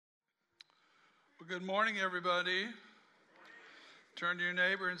Well, good morning, everybody. Turn to your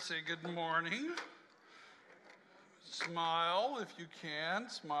neighbor and say good morning. Smile if you can.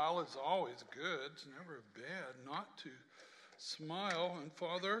 Smile is always good. It's never bad not to smile. And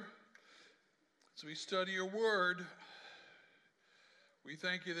Father, as we study your word, we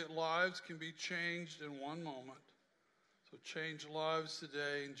thank you that lives can be changed in one moment. So change lives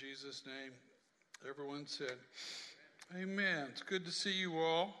today in Jesus' name. Everyone said, amen. It's good to see you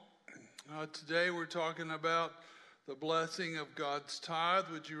all. Today we're talking about the blessing of God's tithe.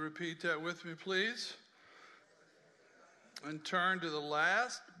 Would you repeat that with me, please? And turn to the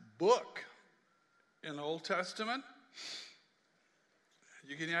last book in the Old Testament.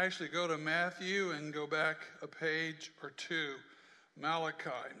 You can actually go to Matthew and go back a page or two,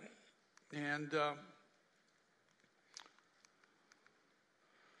 Malachi. And I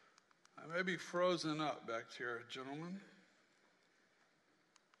may be frozen up back here, gentlemen.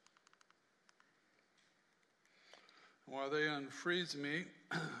 While they unfreeze me,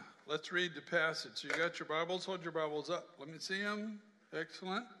 let's read the passage. So you got your Bibles? Hold your Bibles up. Let me see them.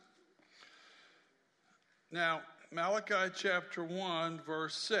 Excellent. Now, Malachi chapter 1,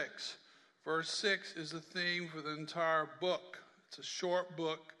 verse 6. Verse 6 is the theme for the entire book. It's a short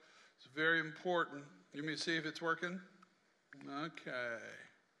book. It's very important. Let me see if it's working. Okay.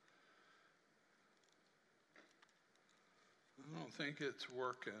 I don't think it's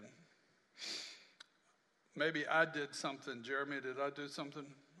working. Maybe I did something. Jeremy, did I do something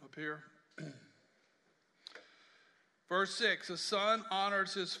up here? Verse 6, a son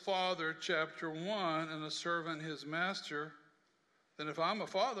honors his father, chapter 1, and a servant his master. Then if I'm a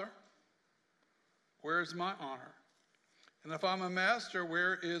father, where is my honor? And if I'm a master,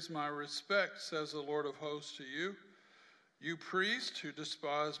 where is my respect, says the Lord of hosts to you? You priest who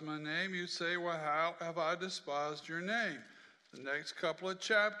despise my name, you say, well, how have I despised your name? The next couple of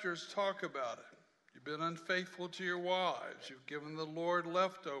chapters talk about it. You've been unfaithful to your wives. You've given the Lord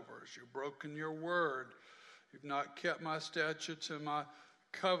leftovers. You've broken your word. You've not kept my statutes and my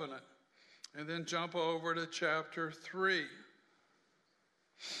covenant. And then jump over to chapter 3.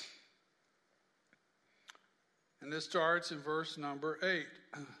 And this starts in verse number 8.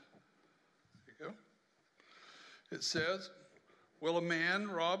 There you go. It says, will a man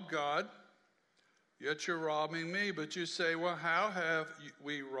rob God? Yet you're robbing me. But you say, well, how have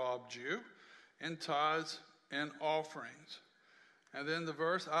we robbed you? In tithes and offerings. And then the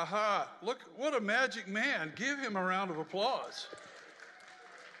verse, aha, look, what a magic man. Give him a round of applause.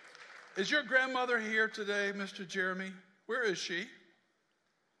 Is your grandmother here today, Mr. Jeremy? Where is she?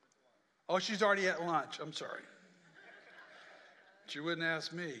 Oh, she's already at lunch. I'm sorry. She wouldn't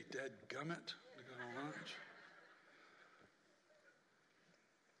ask me, dadgummit, to go to lunch.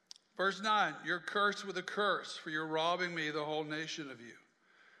 Verse 9, you're cursed with a curse, for you're robbing me, the whole nation of you.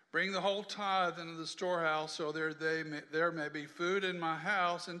 Bring the whole tithe into the storehouse, so there may be food in my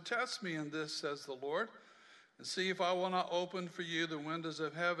house, and test me in this, says the Lord, and see if I will not open for you the windows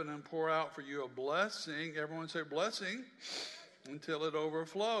of heaven and pour out for you a blessing. Everyone say blessing, until it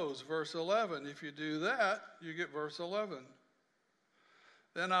overflows. Verse 11, if you do that, you get verse 11.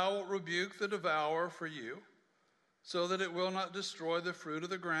 Then I will rebuke the devourer for you, so that it will not destroy the fruit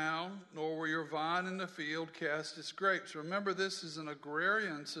of the ground, nor will your vine in the field cast its grapes. Remember, this is an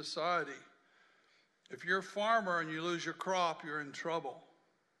agrarian society. If you're a farmer and you lose your crop, you're in trouble.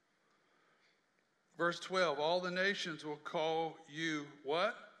 Verse 12, all the nations will call you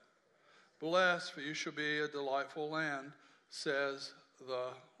what? Blessed, for you shall be a delightful land, says the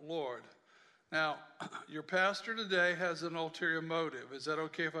Lord. Now, your pastor today has an ulterior motive. Is that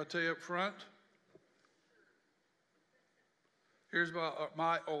okay if I tell you up front? Here's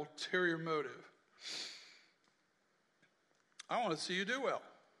my ulterior motive. I want to see you do well.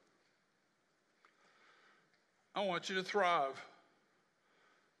 I want you to thrive.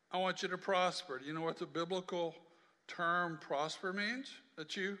 I want you to prosper. Do you know what the biblical term prosper means?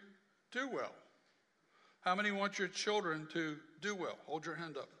 That you do well. How many want your children to do well? Hold your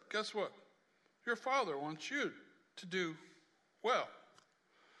hand up. Guess what? Your father wants you to do well.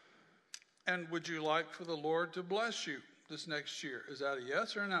 And would you like for the Lord to bless you this next year? Is that a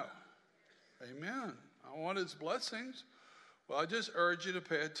yes or no? Amen. I want his blessings. Well, I just urge you to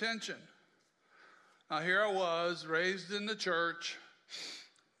pay attention. Now, here I was, raised in the church.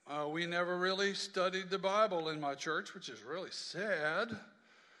 We never really studied the Bible in my church, which is really sad.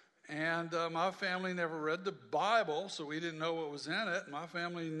 And my family never read the Bible, so we didn't know what was in it. My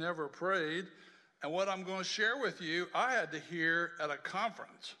family never prayed. And what I'm going to share with you, I had to hear at a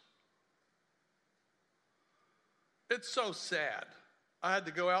conference. It's so sad. I had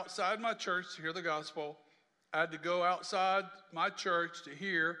to go outside my church to hear the gospel. I had to go outside my church to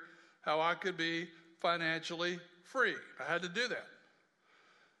hear how I could be financially free. I had to do that.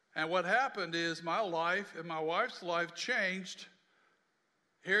 And what happened is my life and my wife's life changed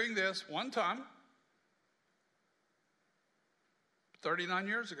hearing this one time 39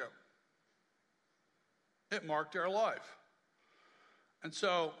 years ago. It marked our life. And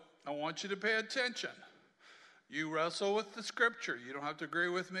so I want you to pay attention. You wrestle with the scripture. You don't have to agree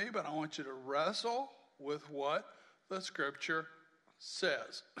with me, but I want you to wrestle with what the scripture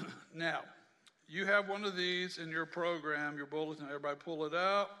says. Now, you have one of these in your program, your bulletin. Everybody pull it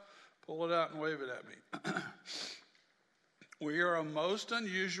out and wave it at me. We are a most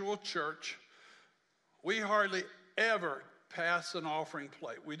unusual church. We hardly ever pass an offering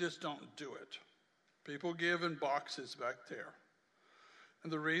plate. We just don't do it. People give in boxes back there.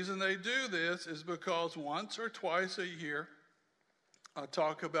 And the reason they do this is because once or twice a year, I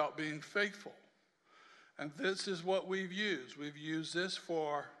talk about being faithful. And this is what we've used. We've used this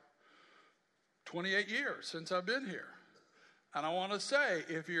for 28 years since I've been here. And I want to say,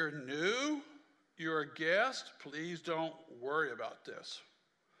 if you're new, you're a guest, please don't worry about this.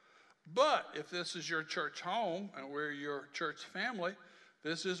 But if this is your church home and we're your church family,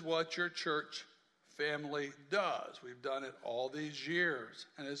 this is what your church family does. We've done it all these years.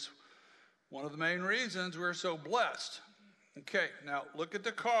 And it's one of the main reasons we're so blessed. Okay, now look at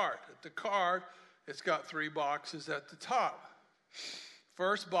the card. At the card, it's got 3 boxes at the top.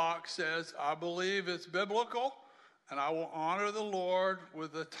 First box says, I believe it's biblical, and I will honor the Lord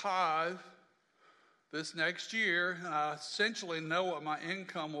with a tithe this next year. And I essentially know what my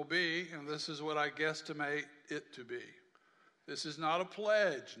income will be, and this is what I guesstimate it to be. This is not a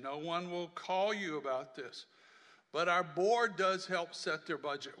pledge. No one will call you about this. But our board does help set their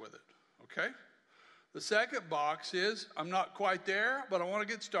budget with it, okay? The second box is, I'm not quite there, but I want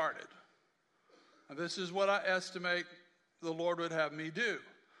to get started. And this is what I estimate the Lord would have me do.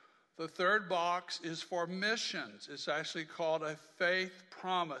 The third box is for missions. It's actually called a faith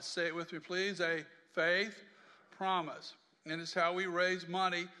promise. Say it with me, please. A faith promise. And it's how we raise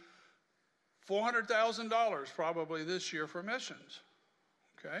money. $400,000 probably this year for missions.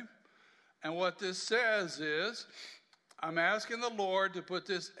 Okay? And what this says is, I'm asking the Lord to put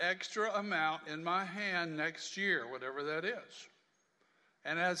this extra amount in my hand next year, whatever that is.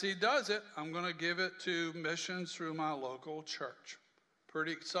 And as he does it, I'm going to give it to missions through my local church.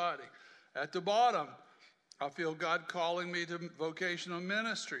 Pretty exciting. At the bottom, I feel God calling me to vocational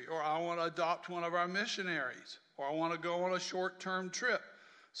ministry, or I want to adopt one of our missionaries, or I want to go on a short-term trip.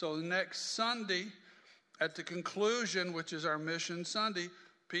 So the next Sunday, at the conclusion, which is our Mission Sunday,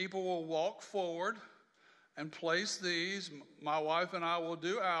 people will walk forward and place these. My wife and I will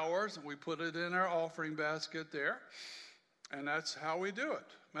do ours, and we put it in our offering basket there. And that's how we do it.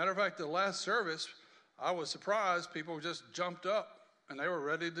 Matter of fact, the last service, I was surprised. People just jumped up, and they were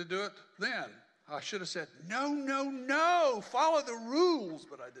ready to do it then. I should have said, no, follow the rules,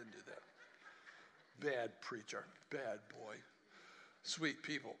 but I didn't do that. Bad preacher, bad boy. Sweet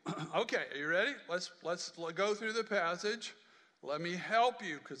people. Okay, are you ready? Let's go through the passage. Let me help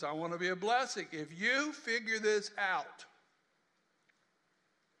you because I want to be a blessing. If you figure this out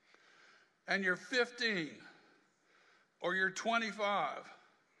and you're 15 or you're 25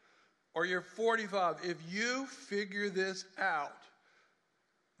 or you're 45, if you figure this out,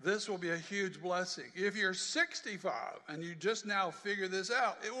 this will be a huge blessing. If you're 65 and you just now figure this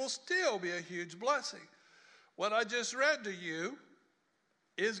out, it will still be a huge blessing. What I just read to you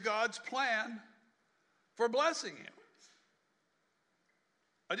is God's plan for blessing you.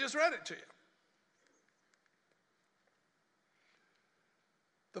 I just read it to you.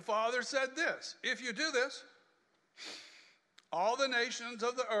 The Father said this, if you do this, all the nations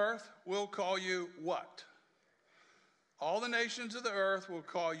of the earth will call you what? All the nations of the earth will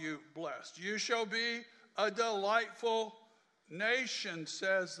call you blessed. You shall be a delightful nation,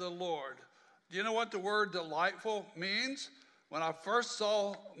 says the Lord. Do you know what the word delightful means? When I first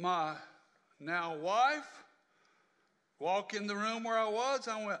saw my now wife walk in the room where I was,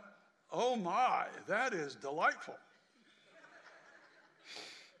 I went, oh my, that is delightful.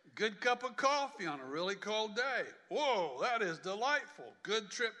 Good cup of coffee on a really cold day. Whoa, that is delightful. Good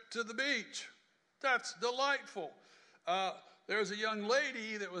trip to the beach. That's delightful. There's a young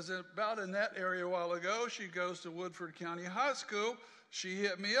lady that was about in that area a while ago. She goes to Woodford County High School. She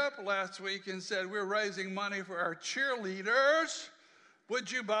hit me up last week and said, we're raising money for our cheerleaders. Would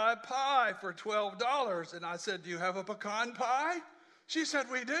you buy pie for $12? And I said, do you have a pecan pie? She said,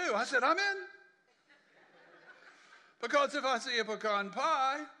 we do. I said, I'm in. Because if I see a pecan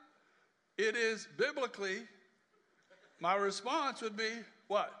pie, it is biblically, my response would be,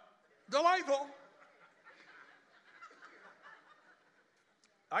 what? Delightful.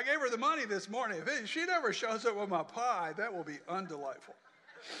 I gave her the money this morning. If she never shows up with my pie, that will be undelightful.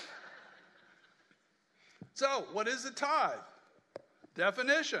 So, what is the tithe?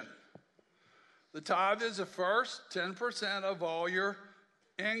 Definition. The tithe is the first 10% of all your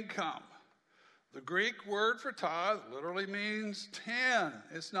income. The Greek word for tithe literally means 10.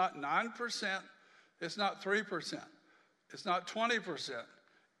 It's not 9%. It's not 3%. It's not 20%.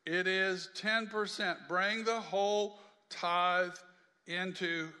 It is 10%. Bring the whole tithe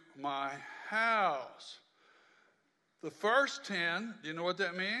into my house. The first 10, do you know what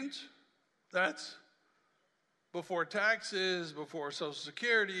that means? That's before taxes, before Social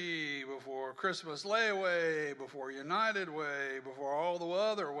Security, before Christmas layaway, before United Way, before all the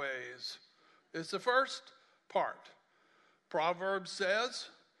other ways. It's the first part. Proverbs says,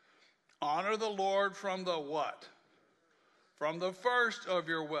 honor the Lord from the what? From the first of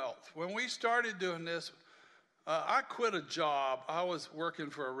your wealth. When we started doing this, I quit a job. I was working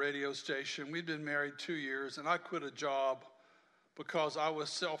for a radio station. We'd been married 2 years, and I quit a job because I was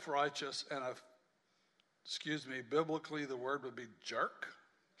self-righteous and biblically the word would be jerk.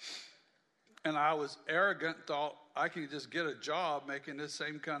 And I was arrogant, thought I could just get a job making the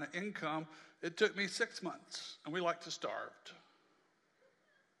same kind of income. It took me 6 months, and we like to starved.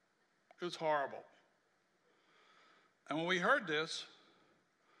 It was horrible. And when we heard this,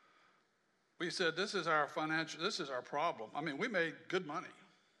 we said, this is our problem. I mean, we made good money,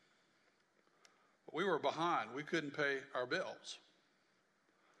 but we were behind. We couldn't pay our bills.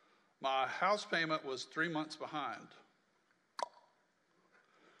 My house payment was 3 months behind.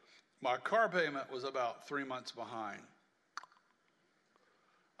 My car payment was about 3 months behind.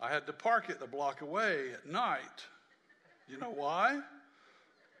 I had to park it a block away at night. You know why?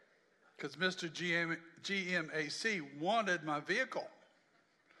 Because Mr. GMAC wanted my vehicle.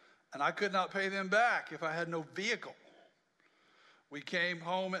 And I could not pay them back if I had no vehicle. We came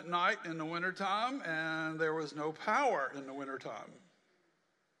home at night in the wintertime, and there was no power in the wintertime.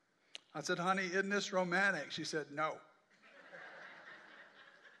 I said, honey, isn't this romantic? She said, no.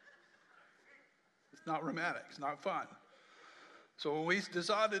 It's not romantic. It's not fun. So when we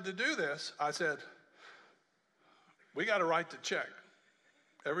decided to do this, I said, we got to write the check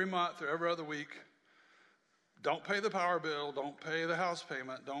every month or every other week. Don't pay the power bill. Don't pay the house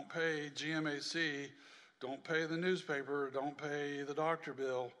payment. Don't pay GMAC. Don't pay the newspaper. Don't pay the doctor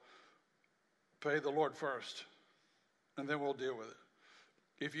bill. Pay the Lord first, and then we'll deal with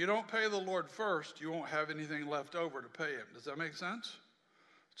it. If you don't pay the Lord first, you won't have anything left over to pay him. Does that make sense?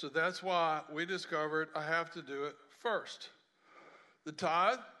 So that's why we discovered I have to do it first. The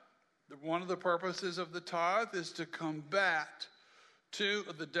tithe, one of the purposes of the tithe is to combat two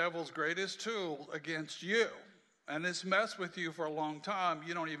of the devil's greatest tools against you. And it's messed with you for a long time.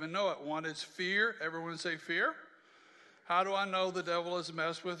 You don't even know it. One is fear. Everyone say fear. How do I know the devil has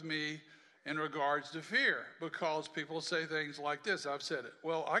messed with me in regards to fear? Because people say things like this. I've said it.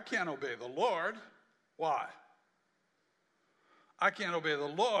 Well, I can't obey the Lord. Why? I can't obey the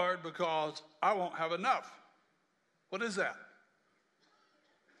Lord because I won't have enough. What is that?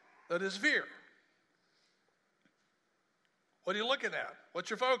 That is fear. What are you looking at? What's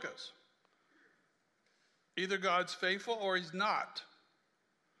your focus? Either God's faithful or he's not.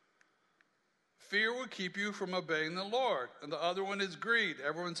 Fear will keep you from obeying the Lord. And the other one is greed.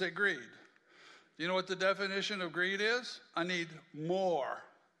 Everyone say greed. Do you know what the definition of greed is? I need more.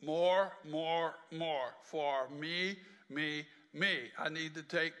 More for me. I need to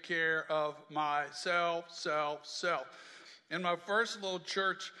take care of myself, self. In my first little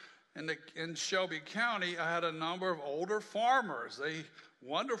church in Shelby County, I had a number of older farmers. They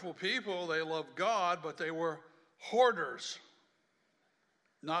wonderful people. They loved God, but they were hoarders.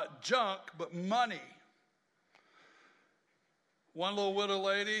 Not junk, but money. One little widow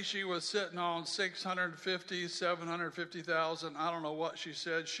lady, she was sitting on $650,000, $750,000. I don't know what she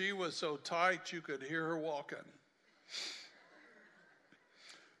said. She was so tight you could hear her walking.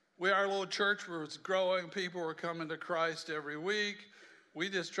 Our little church was growing. People were coming to Christ every week. We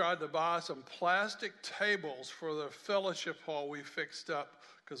just tried to buy some plastic tables for the fellowship hall we fixed up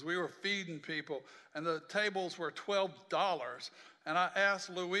because we were feeding people. And the tables were $12. And I asked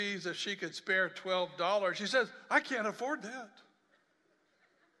Louise if she could spare $12. She says, I can't afford that.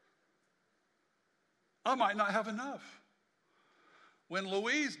 I might not have enough. When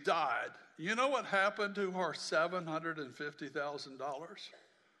Louise died, you know what happened to her $750,000?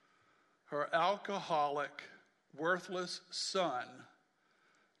 Her alcoholic, worthless son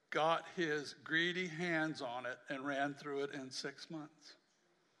got his greedy hands on it and ran through it in 6 months.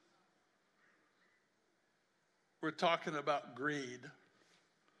 We're talking about greed.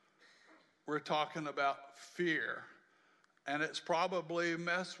 We're talking about fear. And it's probably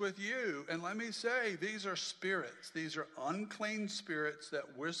messed with you. And let me say, these are spirits. These are unclean spirits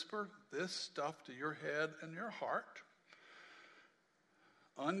that whisper this stuff to your head and your heart.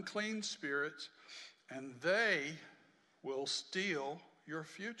 Unclean spirits, and they will steal your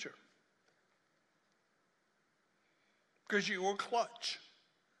future. Because you will clutch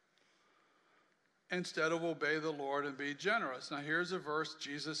instead of obey the Lord and be generous. Now here's a verse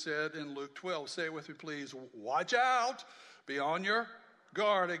Jesus said in Luke 12. Say it with me, please. Watch out. Be on your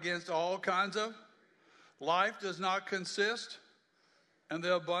guard against all kinds of. Life does not consist in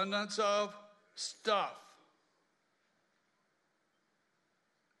the abundance of stuff.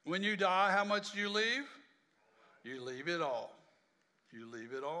 When you die, how much do you leave? You leave it all. You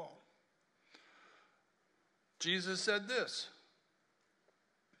leave it all. Jesus said this.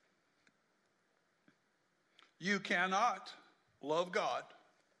 You cannot love God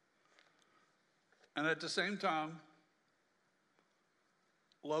and at the same time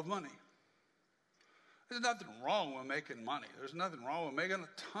love money. There's nothing wrong with making money. There's nothing wrong with making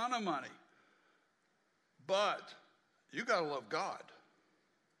a ton of money. But you got to love God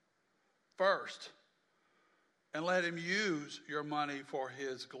first and let him use your money for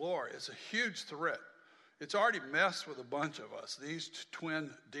his glory. It's a huge threat. It's already messed with a bunch of us, these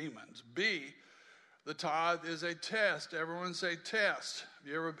twin demons. B, the tithe is a test. Everyone say test.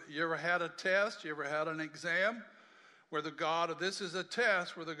 You ever had a test? You ever had an exam where this is a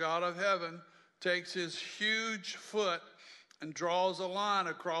test where the God of heaven takes his huge foot and draws a line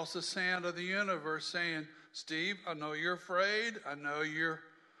across the sand of the universe saying, Steve, I know you're afraid. I know you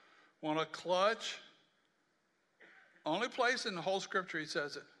want to clutch. Only place in the whole scripture he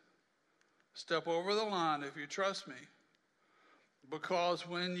says it. Step over the line if you trust me. Because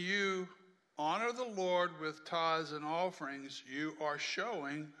when you honor the Lord with tithes and offerings, you are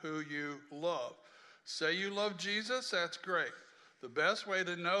showing who you love. Say you love Jesus, that's great. The best way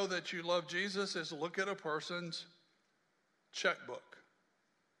to know that you love Jesus is to look at a person's checkbook.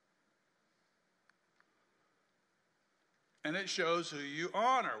 And it shows who you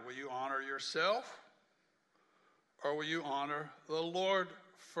honor. Will you honor yourself? Or will you honor the Lord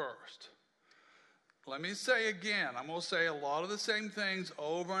first? Let me say again, I'm going to say a lot of the same things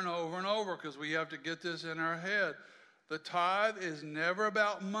over and over and over because we have to get this in our head. The tithe is never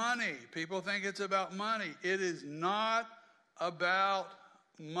about money. People think it's about money. It is not about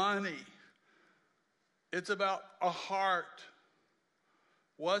money. It's about a heart.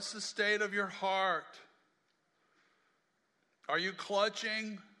 What's the state of your heart? Are you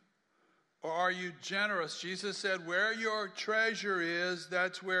clutching or are you generous? Jesus said, where your treasure is,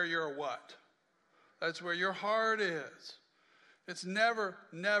 that's where your what? That's where your heart is. It's never,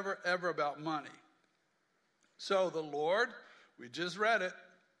 never, ever about money. So the Lord, we just read it.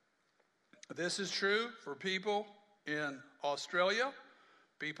 This is true for people in Australia,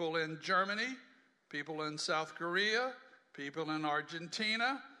 people in Germany, people in South Korea, people in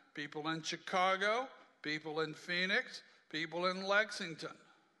Argentina, people in Chicago, people in Phoenix, people in Lexington.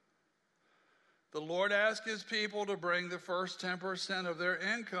 The Lord asked his people to bring the first 10% of their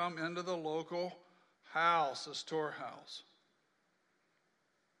income into the local house, a storehouse.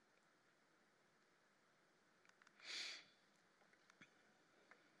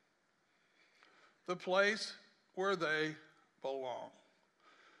 The place where they belong.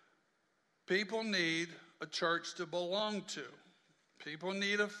 People need a church to belong to. People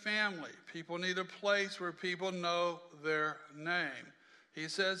need a family. People need a place where people know their name. He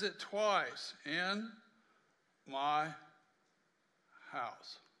says it twice, in my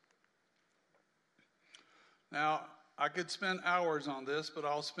house. Now, I could spend hours on this, but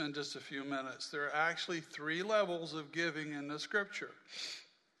I'll spend just a few minutes. There are actually 3 levels of giving in the scripture.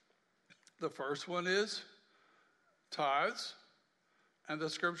 The first one is tithes, and the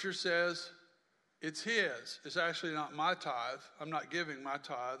scripture says it's his. It's actually not my tithe. I'm not giving my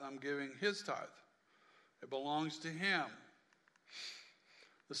tithe. I'm giving his tithe. It belongs to him.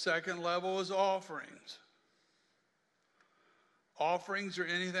 The second level is offerings. Offerings are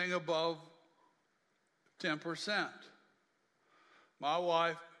anything above 10%. My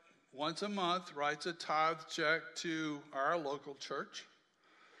wife, once a month, writes a tithe check to our local church.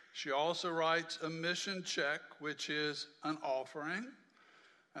 She also writes a mission check, which is an offering.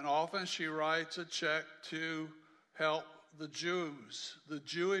 And often she writes a check to help the Jews, the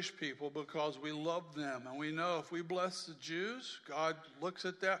Jewish people, because we love them. And we know if we bless the Jews, God looks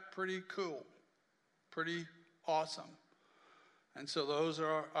at that pretty cool, pretty awesome. And so those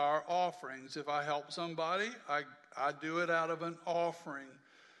are our offerings. If I help somebody, I do it out of an offering.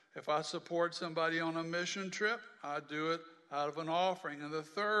 If I support somebody on a mission trip, I do it out of an offering. And the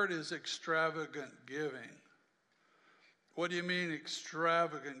third is extravagant giving. What do you mean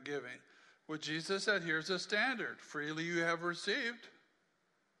extravagant giving? Well, Jesus said, here's a standard. Freely you have received.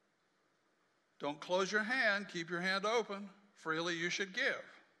 Don't close your hand. Keep your hand open. Freely you should give.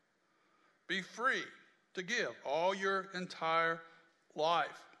 Be free to give all your entire life.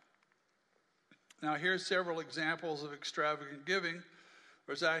 Now, here's several examples of extravagant giving.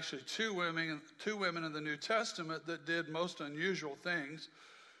 There's actually two women in the New Testament that did most unusual things.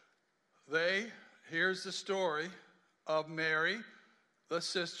 Here's the story of Mary, the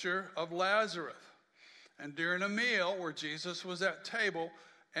sister of Lazarus. And during a meal where Jesus was at table,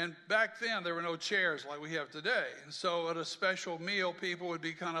 and back then there were no chairs like we have today. And so at a special meal, people would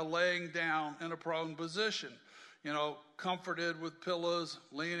be kind of laying down in a prone position, comforted with pillows,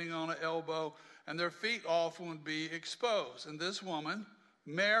 leaning on an elbow, and their feet often would be exposed. And this woman,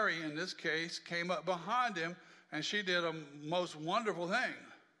 Mary in this case, came up behind him, and she did a most wonderful thing.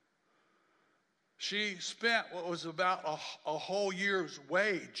 She spent what was about a whole year's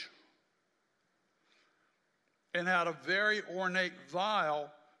wage and had a very ornate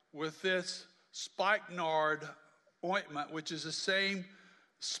vial with this spikenard ointment, which is the same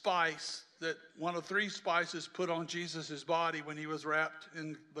spice that one of 3 spices put on Jesus' body when he was wrapped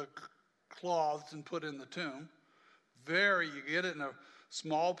in the cloths and put in the tomb. You get it in a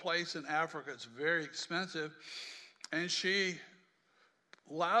small place in Africa. It's very expensive. And she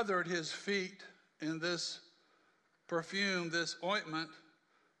lathered his feet in this perfume, this ointment,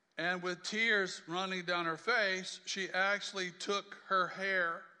 and with tears running down her face, she actually took her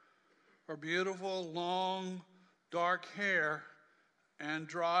hair, her beautiful, long, dark hair, and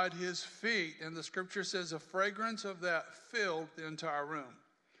dried his feet. And the scripture says the fragrance of that filled the entire room.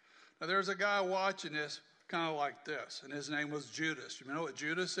 Now, there's a guy watching this kind of like this, and his name was Judas. You know what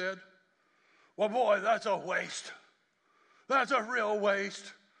Judas said? Well, boy, that's a waste. That's a real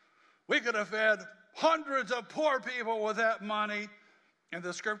waste. We could have fed hundreds of poor people with that money. And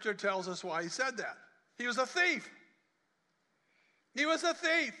the scripture tells us why he said that. He was a thief. He was a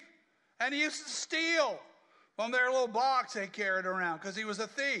thief. And he used to steal from their little box they carried around because he was a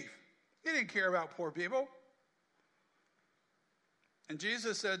thief. He didn't care about poor people. And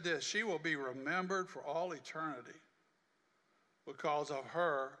Jesus said this, she will be remembered for all eternity because of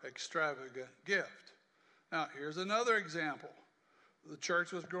her extravagant gift. Now, here's another example. The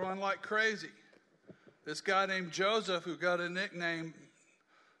church was growing like crazy. This guy named Joseph, who got a nickname,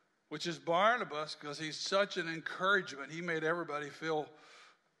 which is Barnabas, because he's such an encouragement. He made everybody feel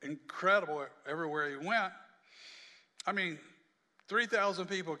incredible everywhere he went. 3,000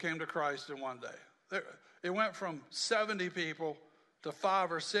 people came to Christ in one day. It went from 70 people to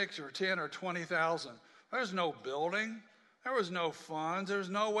 5 or 6 or 10 or 20,000. There's no building. There was no funds. There was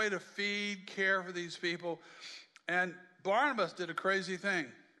no way to feed, care for these people. And Barnabas did a crazy thing.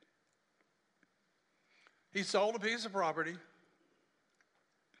 He sold a piece of property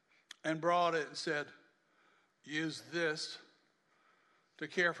and brought it and said, use this to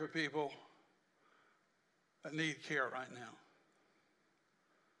care for people that need care right now.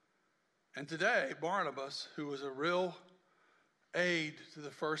 And today, Barnabas, who was a real aid to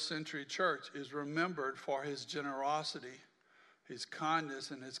the first century church, is remembered for his generosity, his kindness,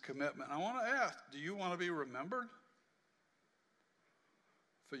 and his commitment. I want to ask, do you want to be remembered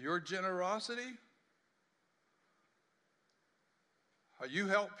for your generosity? How you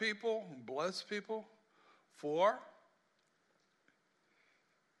help people and bless people? 4,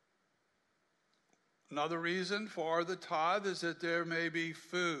 another reason for the tithe is that there may be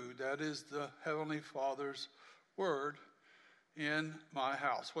food. That is the Heavenly Father's word in my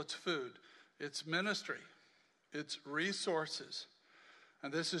house. What's food? It's ministry. It's resources.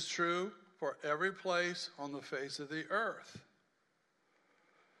 And this is true for every place on the face of the earth.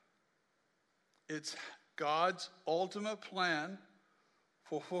 It's God's ultimate plan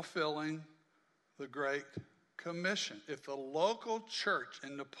for fulfilling the Great Commission. If the local church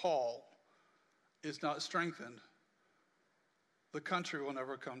in Nepal is not strengthened, the country will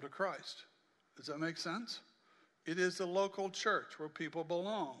never come to Christ. Does that make sense? It is the local church where people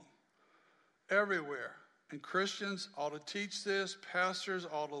belong everywhere. And Christians ought to teach this. Pastors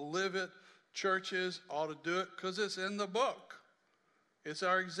ought to live it. Churches ought to do it because it's in the book. It's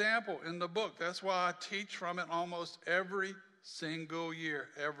our example in the book. That's why I teach from it almost every single year.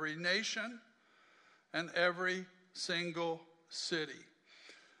 Every nation and every single city.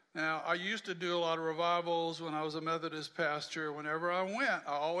 Now, I used to do a lot of revivals when I was a Methodist pastor. Whenever I went,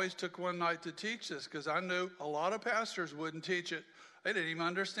 I always took one night to teach this because I knew a lot of pastors wouldn't teach it. They didn't even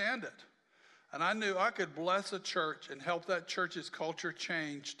understand it. And I knew I could bless a church and help that church's culture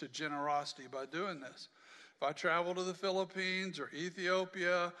change to generosity by doing this. If I travel to the Philippines or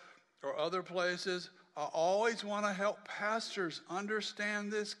Ethiopia or other places, I always want to help pastors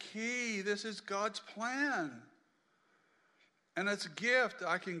understand this key. This is God's plan. And it's a gift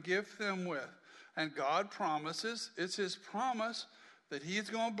I can gift them with. And God promises, it's his promise, that he's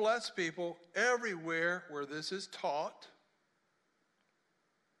going to bless people everywhere where this is taught.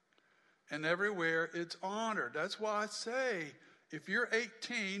 And everywhere it's honored. That's why I say, if you're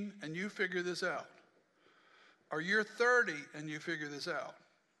 18 and you figure this out, or you're 30 and you figure this out,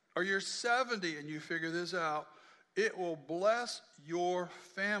 or you're 70 and you figure this out, it will bless your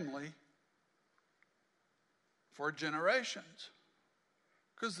family for generations.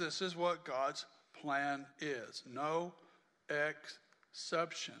 Because this is what God's plan is. No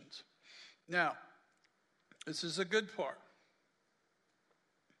exceptions. Now, this is a good part.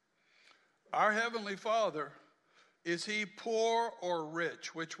 Our Heavenly Father, is he poor or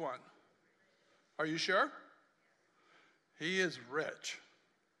rich? Which one? Are you sure? He is rich.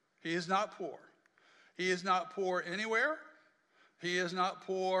 He is not poor. He is not poor anywhere. He is not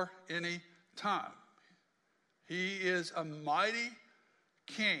poor any time. He is a mighty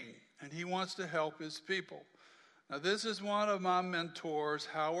king, and he wants to help his people. Now, this is one of my mentors,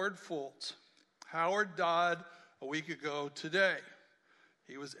 Howard Fultz. Howard died a week ago today.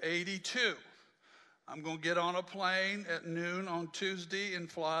 He was 82. I'm going to get on a plane at noon on Tuesday and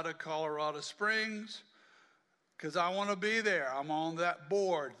fly to Colorado Springs because I want to be there. I'm on that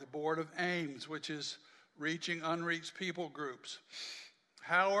board, the board of AIMS, which is Reaching Unreached People Groups.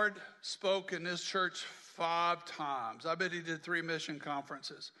 Howard spoke in this church 5 times. I bet he did 3 mission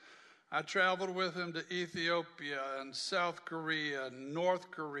conferences. I traveled with him to Ethiopia and South Korea, and North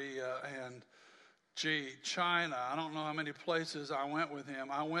Korea, and China. I don't know how many places I went with him.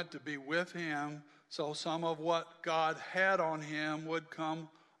 I went to be with him so some of what God had on him would come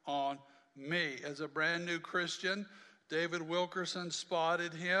on me. As a brand new Christian, David Wilkerson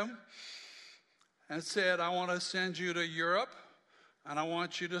spotted him and said, I want to send you to Europe, and I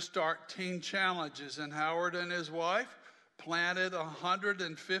want you to start teen challenges. And Howard and his wife planted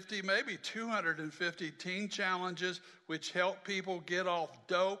 150, maybe 250 teen challenges, which help people get off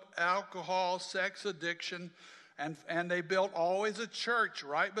dope, alcohol, sex addiction, and they built always a church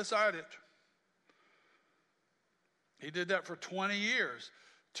right beside it. He did that for 20 years.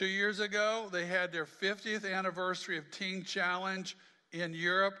 2 years ago, they had their 50th anniversary of Teen Challenge in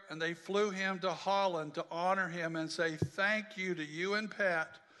Europe, and they flew him to Holland to honor him and say thank you to you and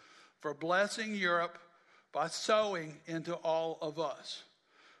Pat for blessing Europe by sowing into all of us.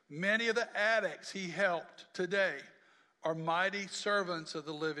 Many of the addicts he helped today are mighty servants of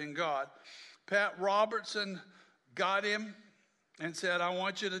the living God. Pat Robertson got him and said, I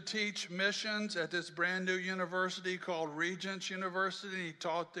want you to teach missions at this brand new university called Regents University. He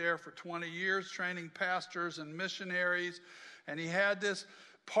taught there for 20 years, training pastors and missionaries. And he had this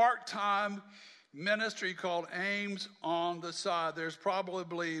part-time ministry called AIMS on the side. There's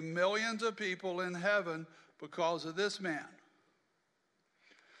probably millions of people in heaven because of this man.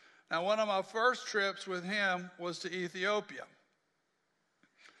 Now, one of my first trips with him was to Ethiopia.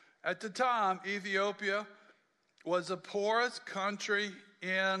 At the time, Ethiopia was the poorest country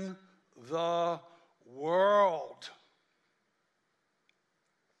in the world.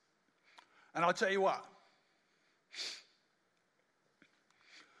 And I'll tell you why.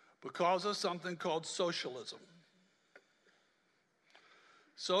 Because of something called socialism.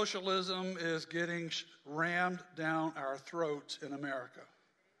 Socialism is getting rammed down our throats in America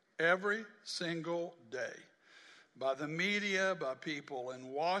every single day by the media, by people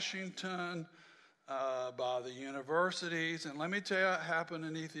in Washington, by the universities. And let me tell you what happened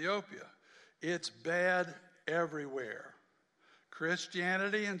in Ethiopia. It's bad everywhere.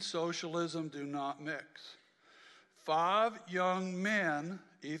 Christianity and socialism do not mix. 5 young men,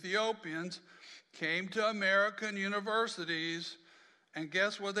 Ethiopians, came to American universities, and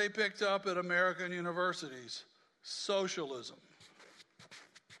guess what they picked up at American universities? Socialism.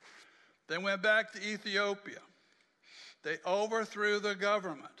 They went back to Ethiopia. They overthrew the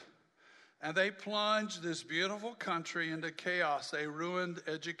government. And they plunged this beautiful country into chaos. They ruined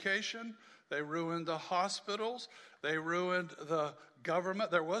education. They ruined the hospitals. They ruined the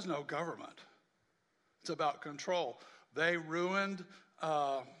government. There was no government. It's about control. They ruined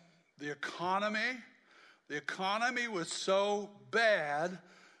the economy. The economy was so bad,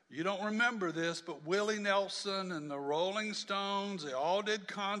 you don't remember this, but Willie Nelson and the Rolling Stones, they all did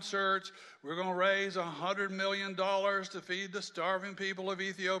concerts. We're going to raise $100 million to feed the starving people of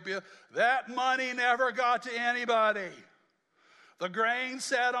Ethiopia. That money never got to anybody. The grain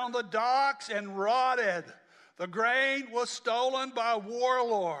sat on the docks and rotted. The grain was stolen by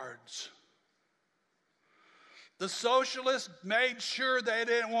warlords. The socialists made sure they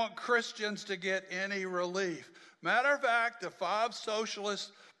didn't want Christians to get any relief. Matter of fact, the 5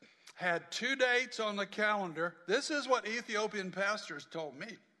 socialists had 2 dates on the calendar. This is what Ethiopian pastors told me.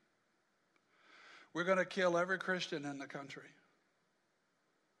 We're going to kill every Christian in the country.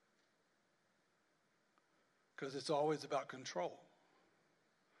 Because it's always about control.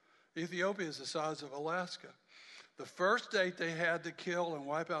 Ethiopia is the size of Alaska. The first date they had to kill and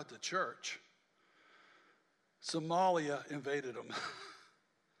wipe out the church, Somalia invaded them.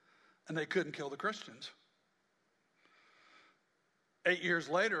 And they couldn't kill the Christians. 8 years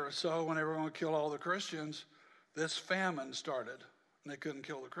later or so, when they were going to kill all the Christians, this famine started, and they couldn't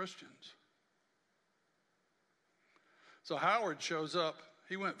kill the Christians. So Howard shows up.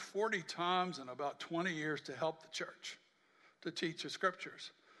 He went 40 times in about 20 years to help the church, to teach the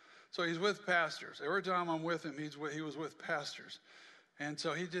scriptures. So he's with pastors. Every time I'm with him, he was with pastors. And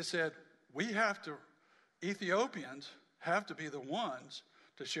so he just said, Ethiopians have to be the ones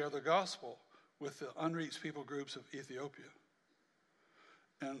to share the gospel with the unreached people groups of Ethiopia.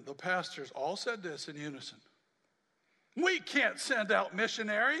 And the pastors all said this in unison. We can't send out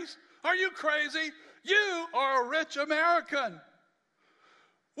missionaries. Are you crazy? You are a rich American.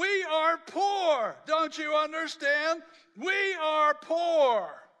 We are poor. Don't you understand? We are poor.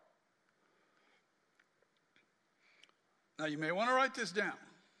 Now you may want to write this down.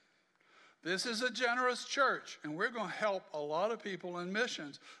 This is a generous church, and we're going to help a lot of people in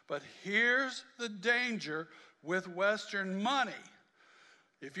missions. But here's the danger with Western money.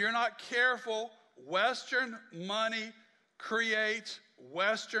 If you're not careful, Western money creates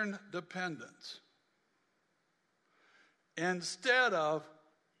Western dependence instead of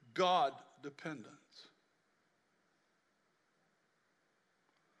God dependence.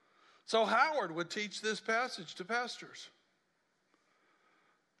 So Howard would teach this passage to pastors.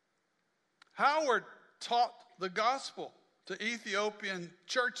 Howard taught the gospel to Ethiopian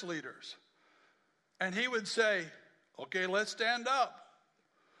church leaders. And he would say, okay, let's stand up.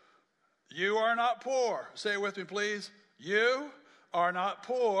 You are not poor. Say it with me, please. You are not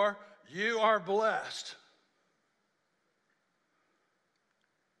poor. You are blessed.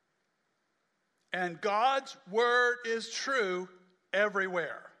 And God's word is true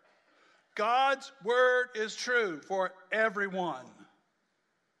everywhere. God's word is true for everyone.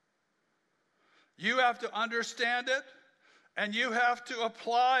 You have to understand it, and you have to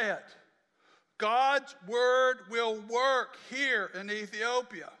apply it. God's word will work here in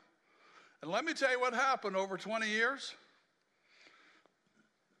Ethiopia. And let me tell you what happened over 20 years.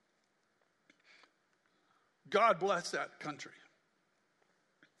 God bless that country.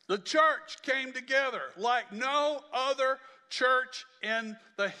 The church came together like no other church in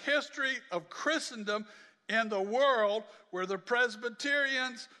the history of Christendom in the world, where the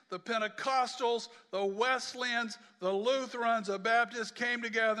Presbyterians, the Pentecostals, the Wesleyans, the Lutherans, the Baptists came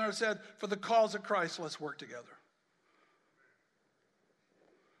together and said, for the cause of Christ, let's work together.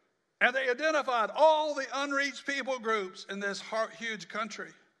 And they identified all the unreached people groups in this huge country.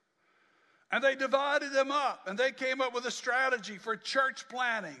 And they divided them up, and they came up with a strategy for church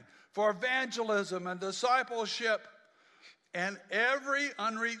planting, for evangelism and discipleship. And every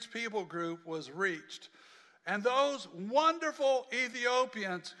unreached people group was reached. And those wonderful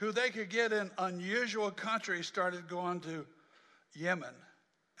Ethiopians who they could get in unusual countries started going to Yemen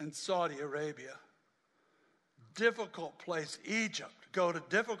and Saudi Arabia. Difficult place, Egypt. Go to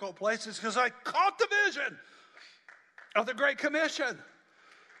difficult places because I caught the vision of the Great Commission.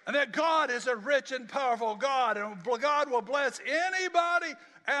 And that God is a rich and powerful God. And God will bless anybody.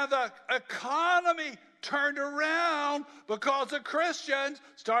 And the economy turned around because the Christians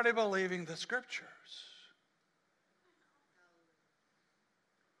started believing the scriptures.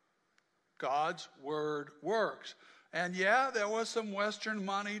 God's word works. And yeah, there was some Western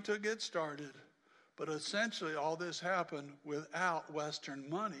money to get started. But essentially all this happened without Western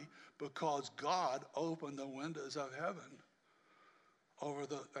money because God opened the windows of heaven over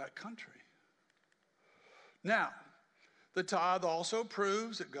that country. Now, the tithe also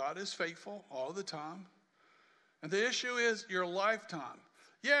proves that God is faithful all the time. And the issue is your lifetime.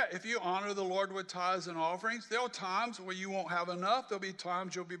 Yeah, if you honor the Lord with tithes and offerings, there'll be times where you won't have enough. There'll be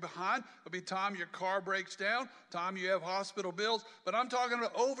times you'll be behind. There'll be time your car breaks down, time you have hospital bills. But I'm talking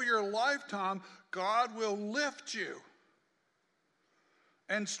about over your lifetime, God will lift you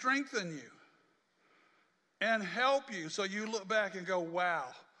and strengthen you and help you. So you look back and go, wow,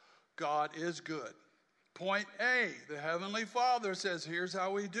 God is good. Point A, the Heavenly Father says, here's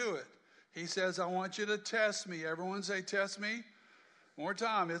how we do it. He says, I want you to test me. Everyone say, test me. More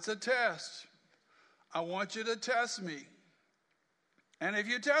time, it's a test. I want you to test me. And if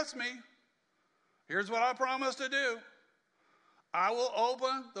you test me, Here's what I promise to do. I will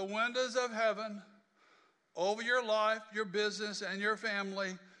open the windows of heaven over your life, your business, and your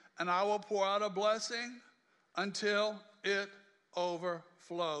family, and I will pour out a blessing until it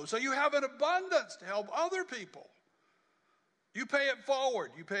overflows. So you have an abundance to help other people. You pay it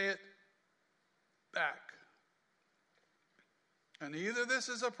forward. You pay it back. And either this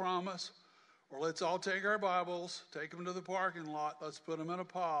is a promise, or let's all take our Bibles, take them to the parking lot, let's put them in a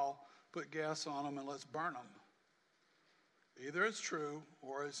pile, put gas on them, and let's burn them. Either it's true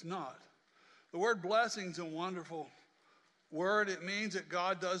or it's not. The word blessing is a wonderful word. It means that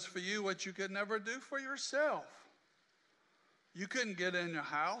God does for you what you could never do for yourself. You couldn't get in your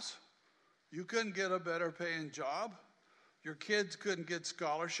house. You couldn't get a better paying job. Your kids couldn't get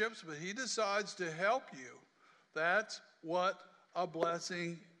scholarships, but he decides to help you. That's what a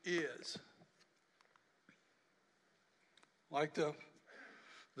blessing is. Like the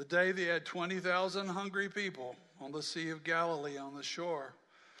day they had 20,000 hungry people on the Sea of Galilee on the shore.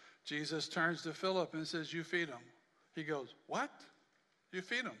 Jesus turns to Philip and says, you feed them. He goes, what? You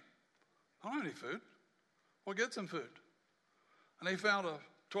feed them? I don't have any food. Well, get some food. And they found a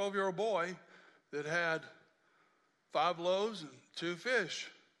 12-year-old boy that had 5 loaves and 2 fish.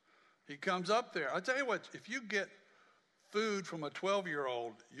 He comes up there. I tell you what, if you get food from a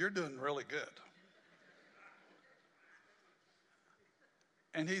 12-year-old, you're doing really good.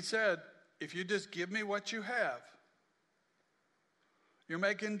 And he said, if you just give me what you have, you're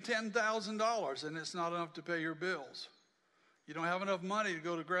making $10,000 and it's not enough to pay your bills. You don't have enough money to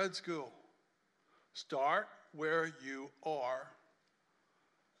go to grad school. Start where you are.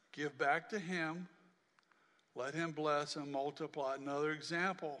 Give back to him. Let him bless and multiply. Another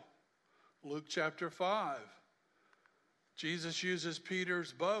example, Luke chapter 5. Jesus uses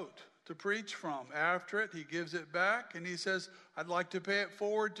Peter's boat to preach from. After it, he gives it back and he says, I'd like to pay it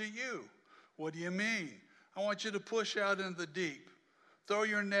forward to you. What do you mean? I want you to push out into the deep. Throw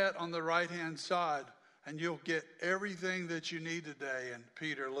your net on the right-hand side and you'll get everything that you need today. And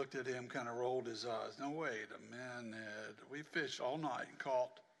Peter looked at him, kind of rolled his eyes. No, wait a minute. We fished all night and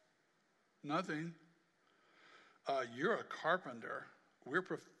caught nothing. You're a carpenter. We're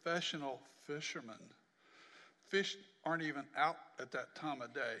professional fishermen. Fish aren't even out at that time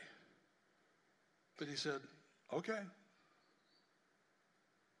of day. But he said, okay.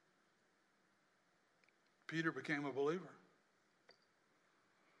 Peter became a believer.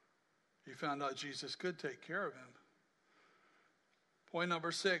 He found out Jesus could take care of him. Point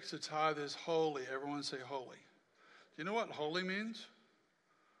number 6, the tithe is holy. Everyone say holy. Do you know what holy means?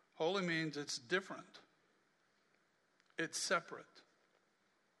 Holy means it's different. It's separate.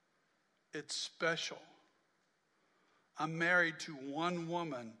 It's special. I'm married to one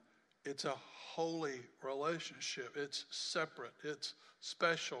woman. It's a holy relationship. It's separate. It's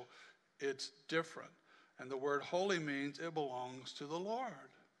special. It's different. And the word holy means it belongs to the Lord.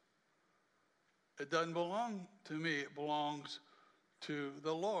 It doesn't belong to me. It belongs to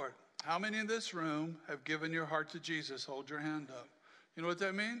the Lord. How many in this room have given your heart to Jesus? Hold your hand up. You know what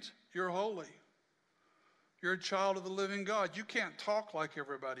that means? You're holy. You're a child of the living God. You can't talk like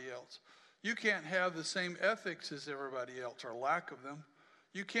everybody else. You can't have the same ethics as everybody else or lack of them.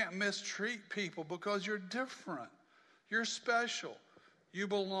 You can't mistreat people because you're different. You're special. You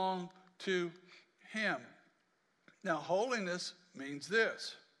belong to him. Now, holiness means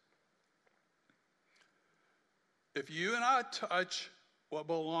this. If you and I touch what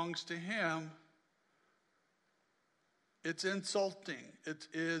belongs to him, it's insulting. It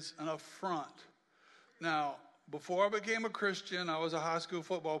is an affront. Now, before I became a Christian, I was a high school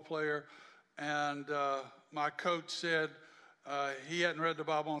football player, and my coach said he hadn't read the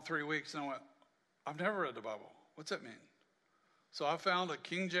Bible in 3 weeks. And I went, I've never read the Bible. What's that mean? So I found a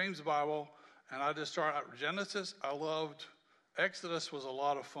King James Bible, and I just started out Genesis. I loved Exodus. Was a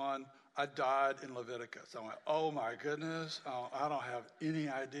lot of fun. I died in Leviticus. I went, oh my goodness, I don't have any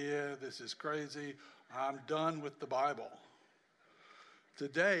idea. This is crazy. I'm done with the Bible.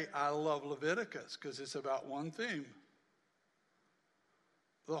 Today, I love Leviticus because it's about one theme: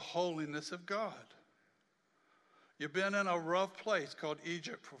 the holiness of God. You've been in a rough place called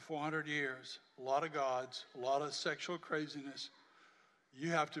Egypt for 400 years. A lot of gods, a lot of sexual craziness.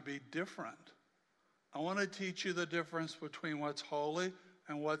 You have to be different. I want to teach you the difference between what's holy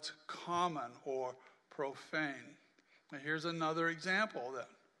and what's common or profane. Now here's another example then.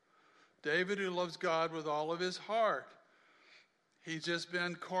 David, who loves God with all of his heart, he's just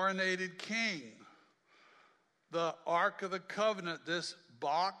been coronated king. The Ark of the Covenant, this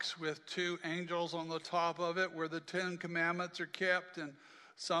box with 2 angels on the top of it where the 10 commandments are kept and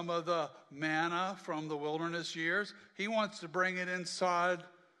some of the manna from the wilderness years, he wants to bring it inside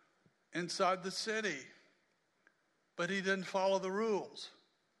inside the city. But he didn't follow the rules.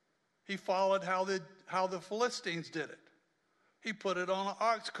 He followed how the Philistines did it. He put it on an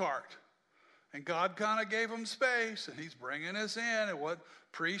ox cart. And God kind of gave him space, and he's bringing us in. And what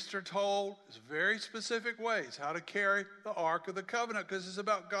priests are told is very specific ways how to carry the Ark of the Covenant, because it's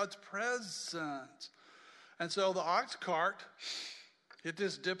about God's presence. And so the ox cart hit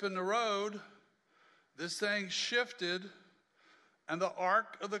this dip in the road. This thing shifted, and the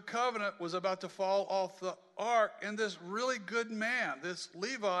Ark of the Covenant was about to fall off the ark. And this really good man, this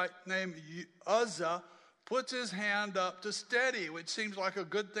Levite named Uzzah, puts his hand up to steady, which seems like a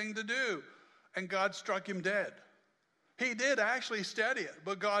good thing to do. And God struck him dead. He did actually steady it,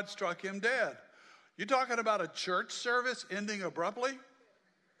 but God struck him dead. You talking about a church service ending abruptly?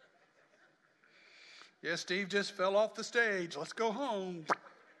 Yeah, Steve just fell off the stage. Let's go home.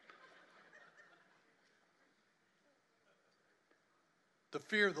 The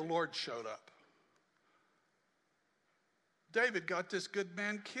fear of the Lord showed up. David got this good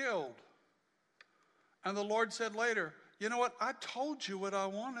man killed. And the Lord said later, you know what? I told you what I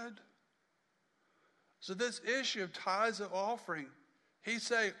wanted. So this issue of tithes of offering, he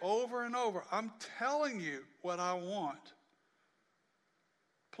say over and over, I'm telling you what I want.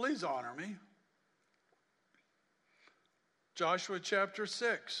 Please honor me. Joshua chapter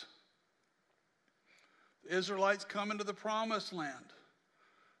 6. The Israelites come into the promised land.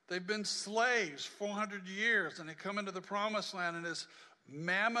 They've been slaves 400 years, and they come into the promised land, and this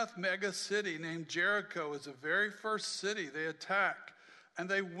mammoth mega city named Jericho is the very first city they attack, and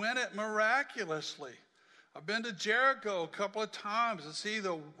they win it miraculously. I've been to Jericho a couple of times to see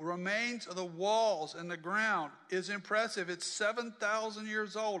the remains of the walls and the ground. Is impressive. It's 7,000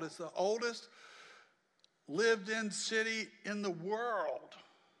 years old. It's the oldest lived-in city in the world.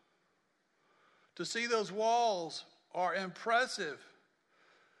 To see those walls are impressive.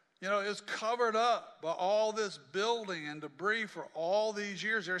 You know, it's covered up by all this building and debris for all these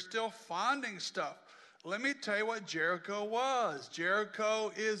years. They're still finding stuff. Let me tell you what Jericho was.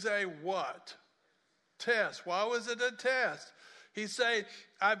 Jericho is a what? Test. Why was it a test? He said,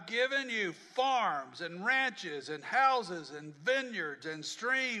 I've given you farms and ranches and houses and vineyards and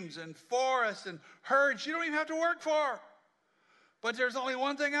streams and forests and herds you don't even have to work for. But there's only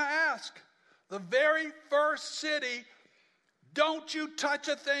one thing I ask. The very first city, don't you touch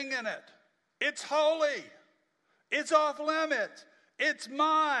a thing in it. It's holy. It's off limits. It's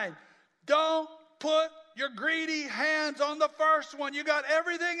mine. Don't put your greedy hands on the first one. You got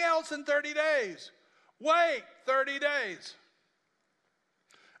everything else in 30 days. Wait 30 days.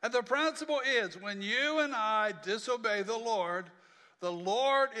 And the principle is when you and I disobey the Lord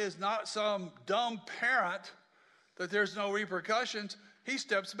is not some dumb parent that there's no repercussions. He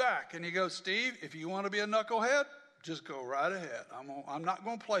steps back and he goes, Steve, if you want to be a knucklehead, just go right ahead. I'm not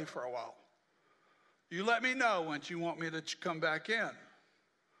going to play for a while. You let me know once you want me to come back in.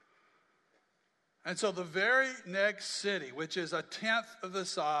 And so the very next city, which is a tenth of the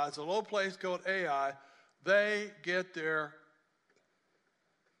size, a little place called Ai, they get their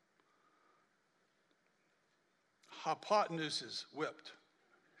hypotenuses whipped.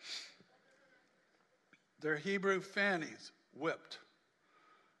 Their Hebrew fannies whipped.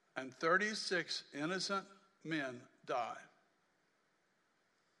 And 36 innocent men die.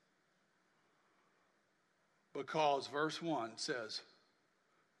 Because verse 1 says,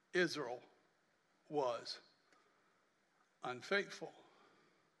 Israel was unfaithful.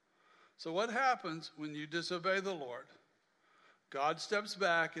 So what happens when you disobey the Lord? God steps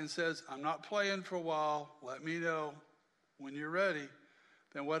back and says, I'm not playing for a while. Let me know when you're ready.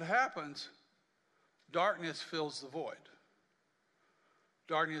 Then what happens? Darkness fills the void.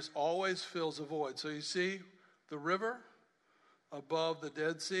 Darkness always fills a void. So you see the river above the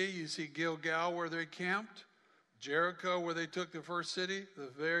Dead Sea. You see Gilgal where they camped. Jericho where they took the first city. The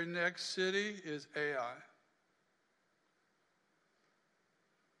very next city is Ai.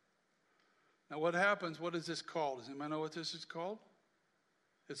 Now what happens? What is this called? Does anybody know what this is called?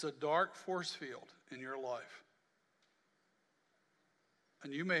 It's a dark force field in your life.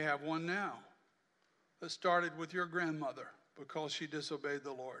 And you may have one now that started with your grandmother because she disobeyed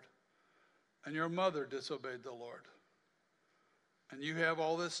the Lord. And your mother disobeyed the Lord. And you have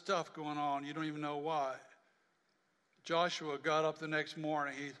all this stuff going on. You don't even know why. Joshua got up the next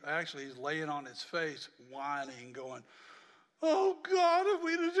morning. He's laying on his face, whining, going, oh, God, if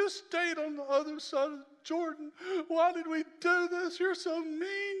we'd have just stayed on the other side of Jordan, why did we do this? You're so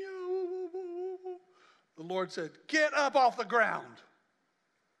mean. The Lord said, get up off the ground.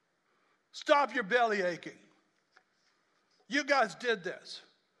 Stop your belly aching. You guys did this.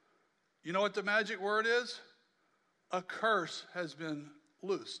 You know what the magic word is? A curse has been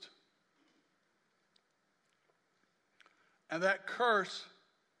loosed. And that curse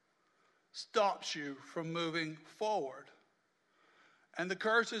stops you from moving forward. And the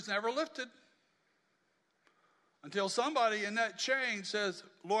curse is never lifted until somebody in that chain says,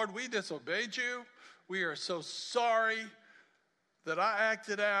 Lord, we disobeyed you. We are so sorry that I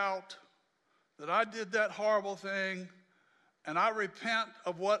acted out, that I did that horrible thing, and I repent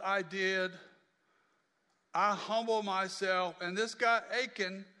of what I did. I humble myself. And this guy,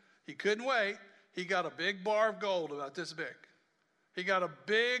 Achan, he couldn't wait. He got a big bar of gold about this big. He got a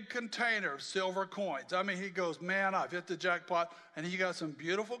big container of silver coins. I mean, he goes, man, I've hit the jackpot. And he got some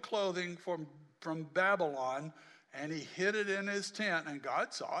beautiful clothing from Babylon, and he hid it in his tent, and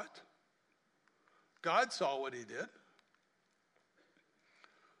God saw it. God saw what he did.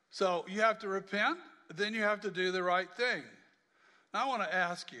 So you have to repent, then you have to do the right thing. Now I want to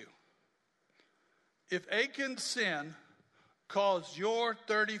ask you, if Achan's sin caused your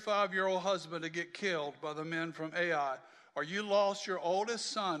 35-year-old husband to get killed by the men from Ai, or you lost your oldest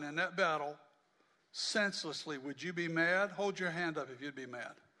son in that battle senselessly, would you be mad? Hold your hand up if you'd be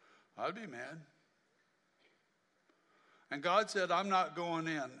mad. I'd be mad. And God said, I'm not going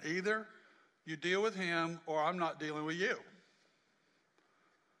in. Either you deal with him or I'm not dealing with you.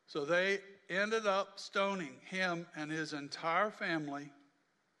 So they ended up stoning him and his entire family.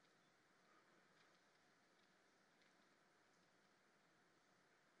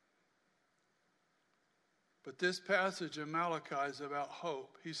 But this passage in Malachi is about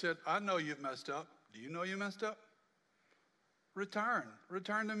hope. He said, I know you've messed up. Do you know you messed up? Return.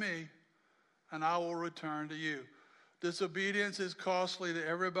 Return to me, and I will return to you. Disobedience is costly to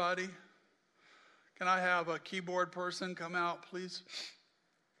everybody. Can I have a keyboard person come out, please?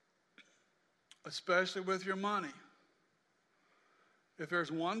 Especially with your money. If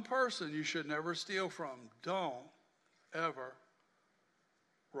there's one person you should never steal from, don't ever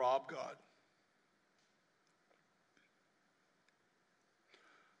rob God.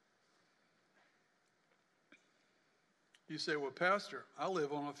 You say, well, Pastor, I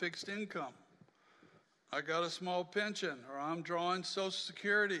live on a fixed income. I got a small pension, or I'm drawing Social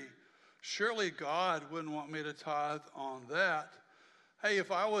Security. Surely God wouldn't want me to tithe on that. Hey, if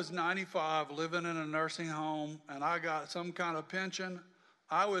I was 95 living in a nursing home and I got some kind of pension,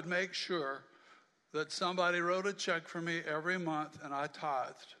 I would make sure that somebody wrote a check for me every month and I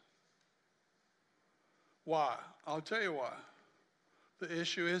tithed. Why? I'll tell you why. The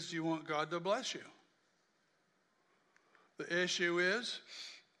issue is, do you want God to bless you? The issue is,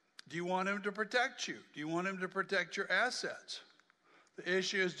 do you want him to protect you? Do you want him to protect your assets? The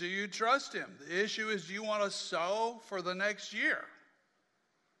issue is, do you trust him? The issue is, do you want to sow for the next year?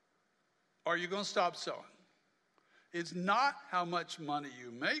 Or are you going to stop sowing? It's not how much money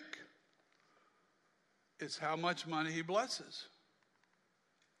you make. It's how much money he blesses.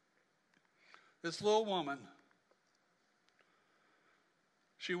 This little woman,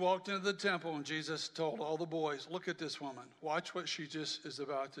 she walked into the temple and Jesus told all the boys, look at this woman. Watch what she just is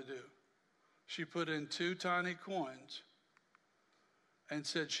about to do. She put in 2 tiny coins and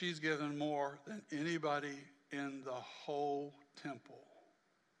said she's given more than anybody in the whole temple.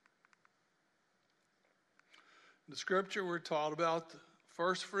 In the scripture, we're taught about the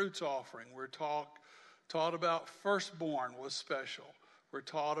first fruits offering. We're taught about firstborn was special. We're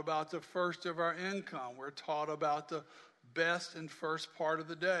taught about the first of our income. We're taught about the best and first part of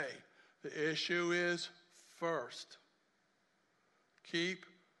the day. The issue is first. Keep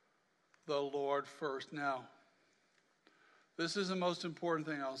the Lord first. Now, this is the most important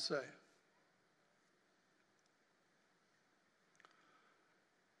thing I'll say.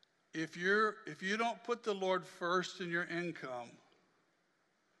 If you don't put the Lord first in your income,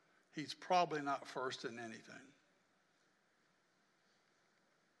 he's probably not first in anything.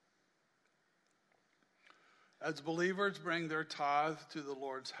 As believers bring their tithe to the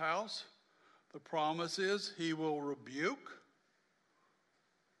Lord's house, the promise is he will rebuke.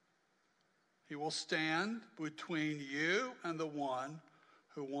 He will stand between you and the one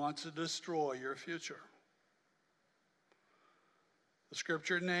who wants to destroy your future. The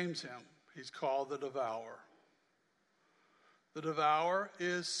scripture names him. He's called the devourer. The devourer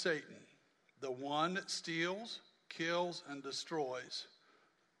is Satan, the one that steals, kills, and destroys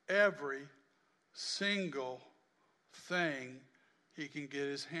every single thing he can get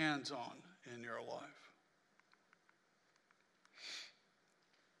his hands on in your life.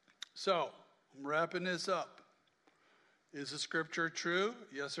 So, I'm wrapping this up. Is the scripture true?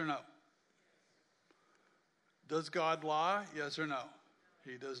 Yes or no? Does God lie? Yes or no?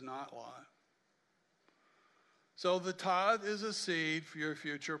 He does not lie. So the tithe is a seed for your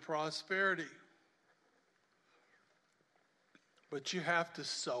future prosperity. But you have to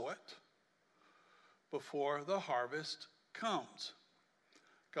sow it before the harvest comes.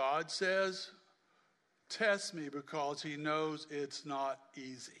 God says, test me, because he knows it's not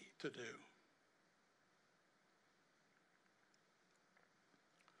easy to do.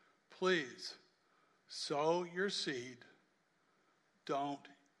 Please, sow your seed. Don't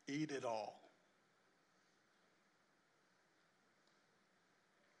eat it all.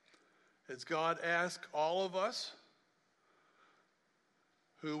 As God asks all of us,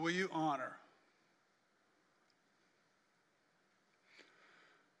 who will you honor?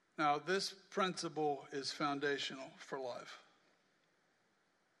 Now, this principle is foundational for life.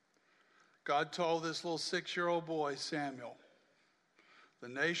 God told this little 6-year-old boy, Samuel, the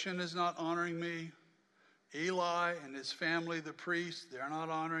nation is not honoring me. Eli and his family, the priests, they're not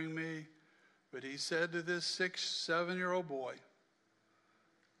honoring me. But he said to this 7-year-old boy,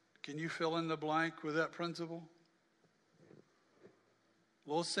 can you fill in the blank with that principle?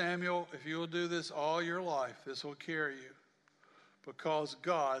 Little Samuel, if you will do this all your life, this will carry you. Because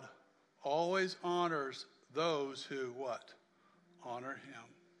God always honors those who what? Honor him.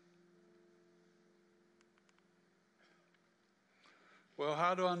 Well,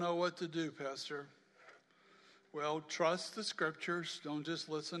 how do I know what to do, Pastor? Well, trust the scriptures. Don't just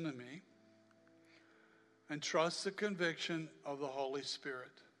listen to me. And trust the conviction of the Holy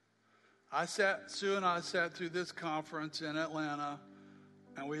Spirit. Sue and I sat through this conference in Atlanta,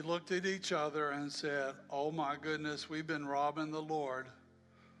 and we looked at each other and said, oh my goodness, we've been robbing the Lord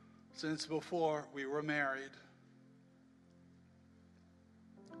since before we were married.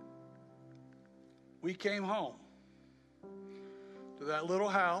 We came home to that little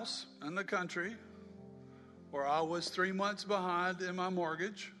house in the country where I was 3 months behind in my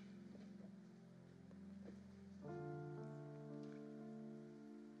mortgage.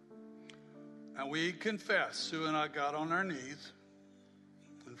 And we confessed. Sue and I got on our knees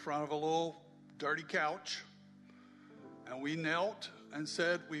in front of a little dirty couch. And we knelt and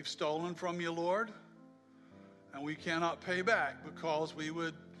said, we've stolen from you, Lord. And we cannot pay back because we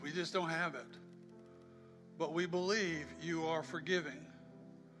just don't have it. But we believe you are forgiving.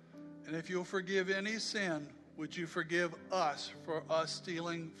 And if you'll forgive any sin, would you forgive us for us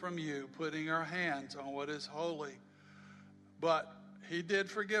stealing from you, putting our hands on what is holy? But he did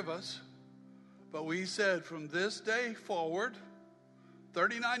forgive us. But we said from this day forward,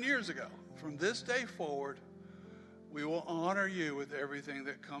 39 years ago, from this day forward, we will honor you with everything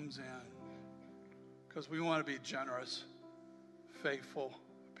that comes in. Because we want to be generous, faithful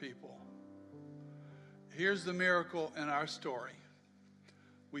people. Here's the miracle in our story.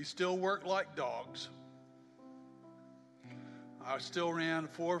 We still work like dogs. I still ran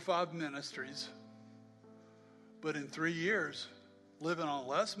 4 or 5 ministries. But in 3 years, living on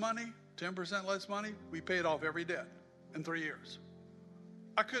less money, 10% less money, we paid off every debt in 3 years.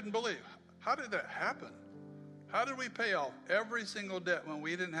 I couldn't believe. How did that happen? How did we pay off every single debt when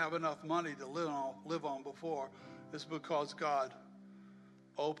we didn't have enough money to live on before? It's because God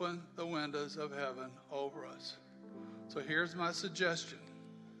opened the windows of heaven over us. So here's my suggestion.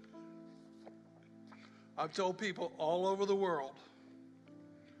 I've told people all over the world,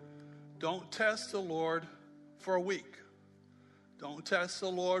 don't test the Lord for a week. Don't test the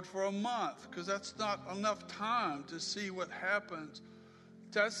Lord for a month, because that's not enough time to see what happens.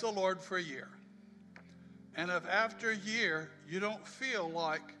 Test the Lord for a year. And if after a year you don't feel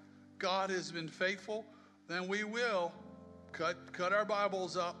like God has been faithful, then we will cut our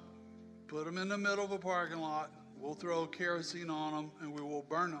Bibles up, put them in the middle of a parking lot. We'll throw kerosene on them, and we will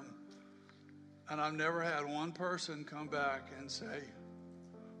burn them. And I've never had one person come back and say,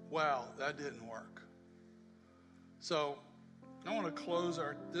 wow, that didn't work. So I want to close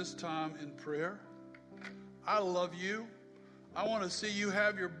this time in prayer. I love you. I want to see you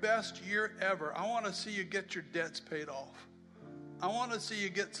have your best year ever. I want to see you get your debts paid off. I want to see you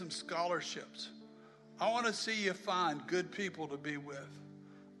get some scholarships. I want to see you find good people to be with.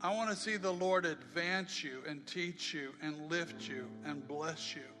 I want to see the Lord advance you and teach you and lift you and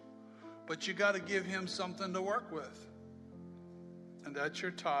bless you. But you got to give him something to work with. And that's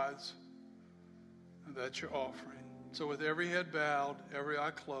your tithes. And that's your offering. So with every head bowed, every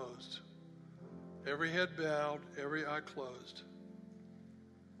eye closed. Every head bowed, every eye closed.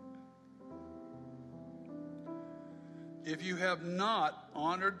 If you have not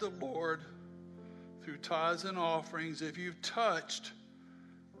honored the Lord through tithes and offerings, if you've touched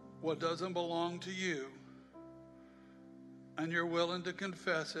what doesn't belong to you, and you're willing to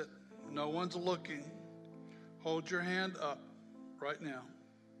confess it, no one's looking, hold your hand up right now.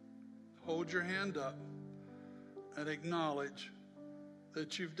 Hold your hand up and acknowledge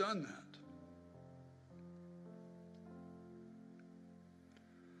that you've done that.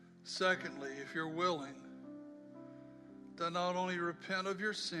 Secondly, if you're willing, to not only repent of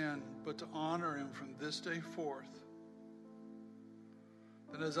your sin, but to honor him from this day forth.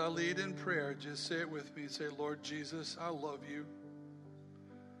 And as I lead in prayer, just say it with me. Say, Lord Jesus, I love you.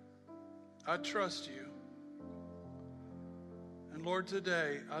 I trust you. And Lord,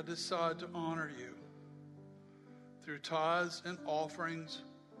 today I decide to honor you through tithes and offerings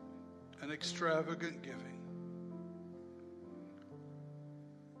and extravagant giving.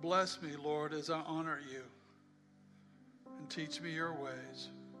 Bless me, Lord, as I honor you, and teach me your ways.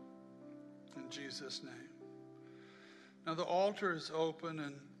 In Jesus' name. Now the altar is open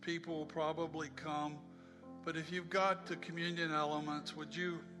and people will probably come, but if you've got the communion elements, would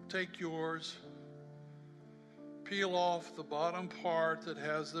you take yours, peel off the bottom part that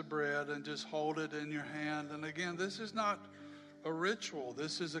has the bread and just hold it in your hand. And again, this is not a ritual.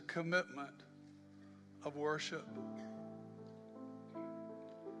 This is a commitment of worship.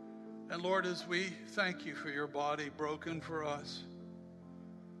 And Lord, as we thank you for your body broken for us,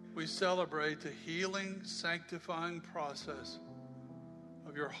 we celebrate the healing, sanctifying process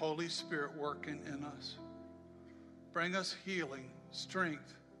of your Holy Spirit working in us. Bring us healing,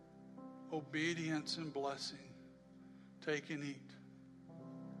 strength, obedience, and blessing. Take and eat.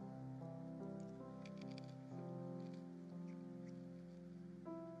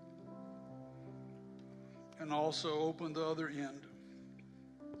 And also open the other end.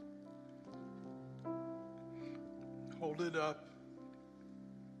 Hold it up.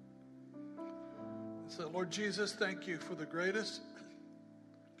 And say, Lord Jesus, thank you for the greatest,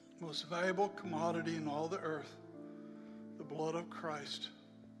 most valuable commodity in all the earth, the blood of Christ,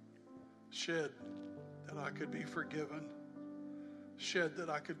 shed that I could be forgiven, shed that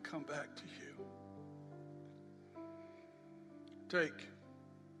I could come back to you. Take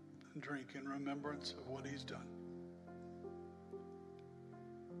and drink in remembrance of what he's done.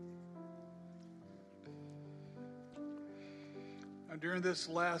 Now, during this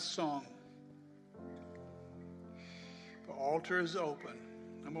last song, the altar is open.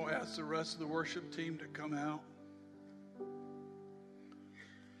 I'm going to ask the rest of the worship team to come out.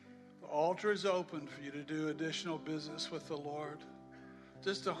 The altar is open for you to do additional business with the Lord.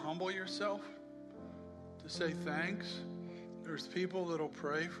 Just to humble yourself, to say thanks. There's people that will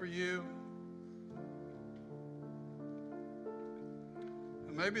pray for you.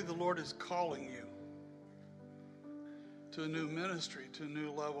 And maybe the Lord is calling you to a new ministry, to a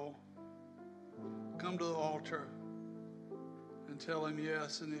new level. Come to the altar and tell him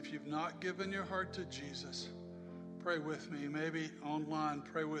yes. And if you've not given your heart to Jesus, pray with me. Maybe online,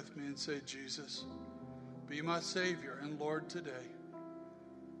 pray with me and say, Jesus, be my Savior and Lord today.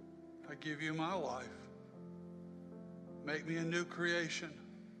 I give you my life. Make me a new creation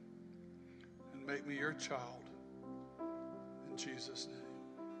and make me your child. In Jesus'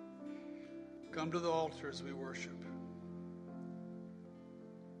 name. Come to the altar as we worship.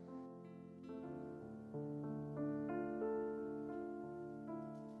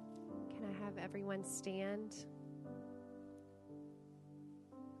 Can I have everyone stand?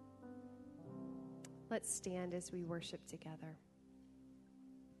 Let's stand as we worship together.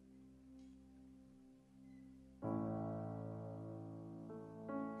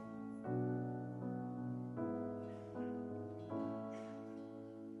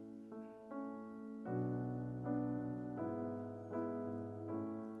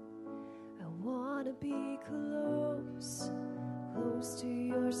 Be close to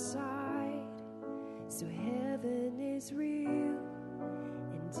your side, so heaven is real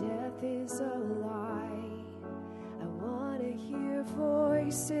and death is a lie. I want to hear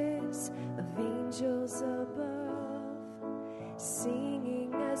voices of angels above,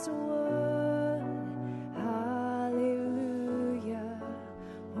 singing as one, hallelujah,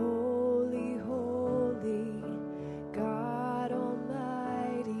 holy, holy, God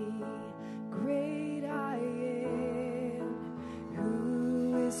Almighty, great I am,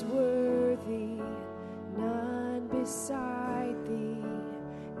 who is worthy, none beside thee,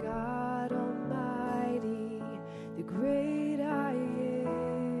 God Almighty, the great I am.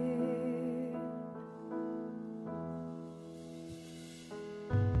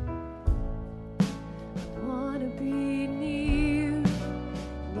 I want to be near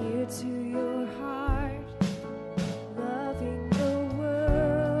to your heart, loving the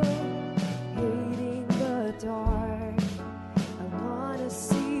world, hating the dark. I want to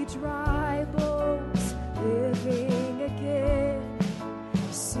see dry bones living again.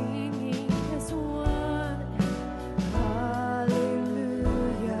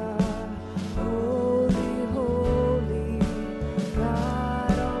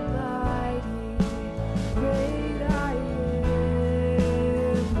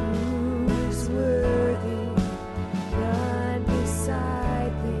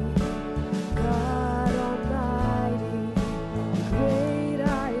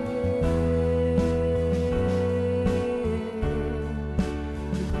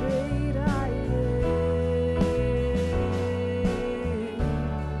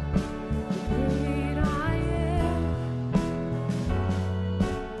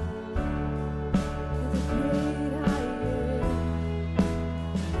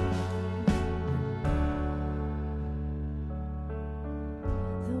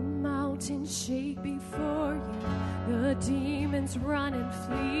 shake before you. The demons run and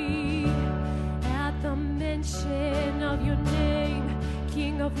flee at the mention of your name,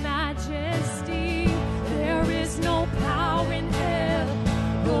 King of majesty. There is no power in hell,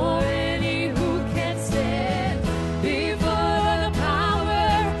 nor any who can stand before the power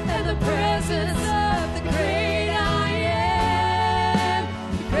and the presence of the great I am.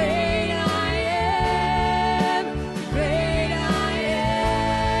 The great I am. The great I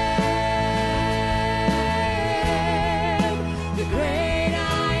am. The great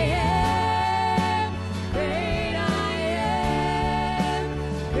I am. Great I am.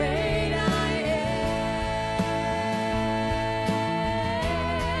 Great I am.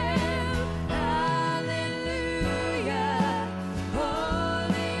 Hallelujah.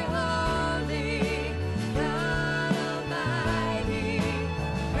 Holy, holy, God Almighty.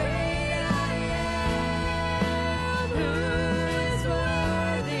 Great I am. Who is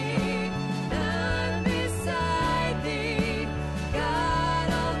worthy? None beside thee. God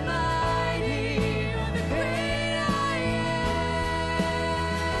Almighty. The great I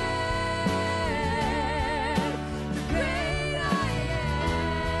am. The great I am.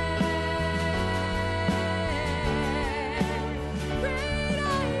 Great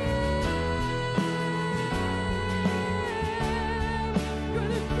I am. You're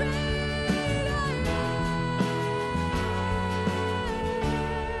the great I am.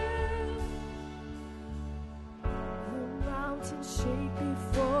 The mountains shake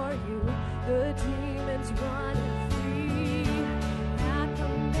before you, the demons run and flee at the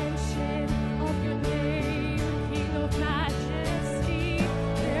mention of your name, King of majesty.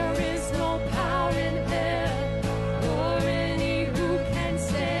 There is no power in hell, nor any who can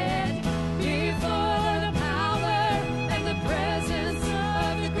stand before the power and the presence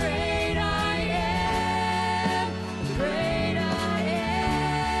of the great I am. The great I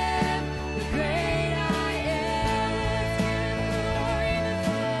am. The great I am.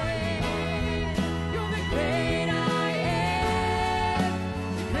 You're the great I am.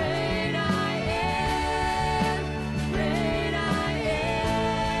 The great I am. Great I am.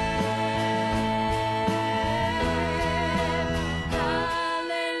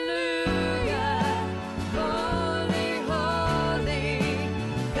 Hallelujah. Holy, holy,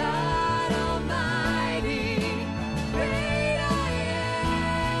 God Almighty. Great I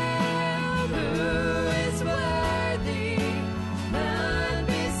am. Who is worthy? None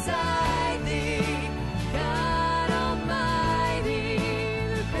beside thee. God Almighty.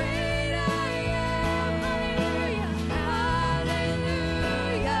 The great I am. Hallelujah. Hallelujah.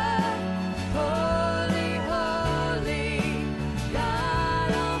 Holy, holy,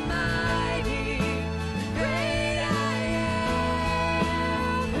 God Almighty. Great I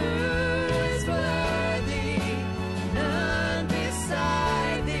am. Who is worthy? None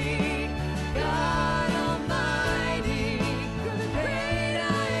beside thee. God Almighty. The great I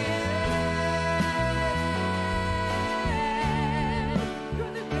am.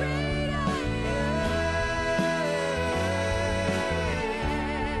 You're the great I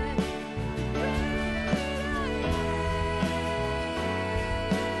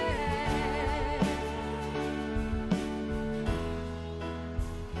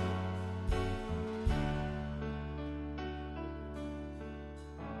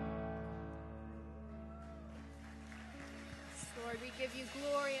Lord, we give you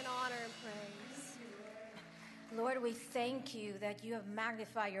glory and honor and praise. Lord, we thank you that you have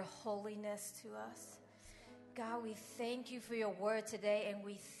magnified your holiness to us. God, we thank you for your word today, and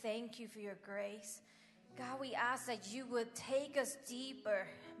we thank you for your grace. God, we ask that you would take us deeper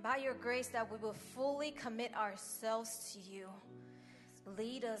by your grace, that we will fully commit ourselves to you.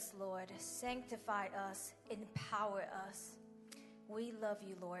 Lead us, Lord. Sanctify us. Empower us. We love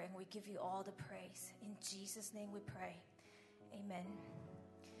you, Lord, and we give you all the praise. In Jesus' name we pray. Amen.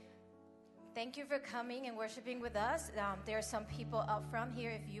 Thank you for coming and worshiping with us. There are some people up front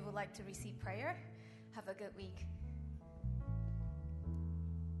here if you would like to receive prayer. Have a good week.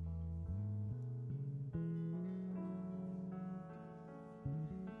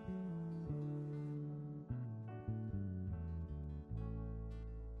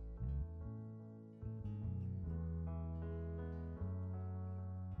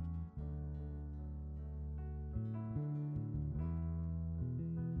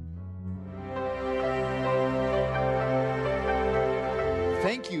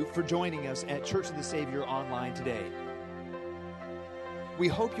 Thank you for joining us at Church of the Savior online today. We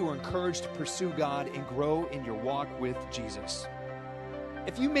hope you are encouraged to pursue God and grow in your walk with Jesus.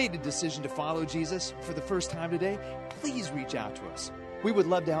 If you made a decision to follow Jesus for the first time today, please reach out to us. We would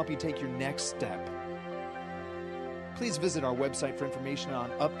love to help you take your next step. Please visit our website for information on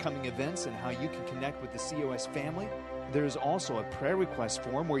upcoming events and how you can connect with the COS family. There is also a prayer request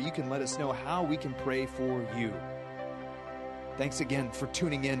form where you can let us know how we can pray for you. Thanks again for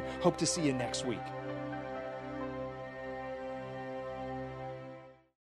tuning in. Hope to see you next week.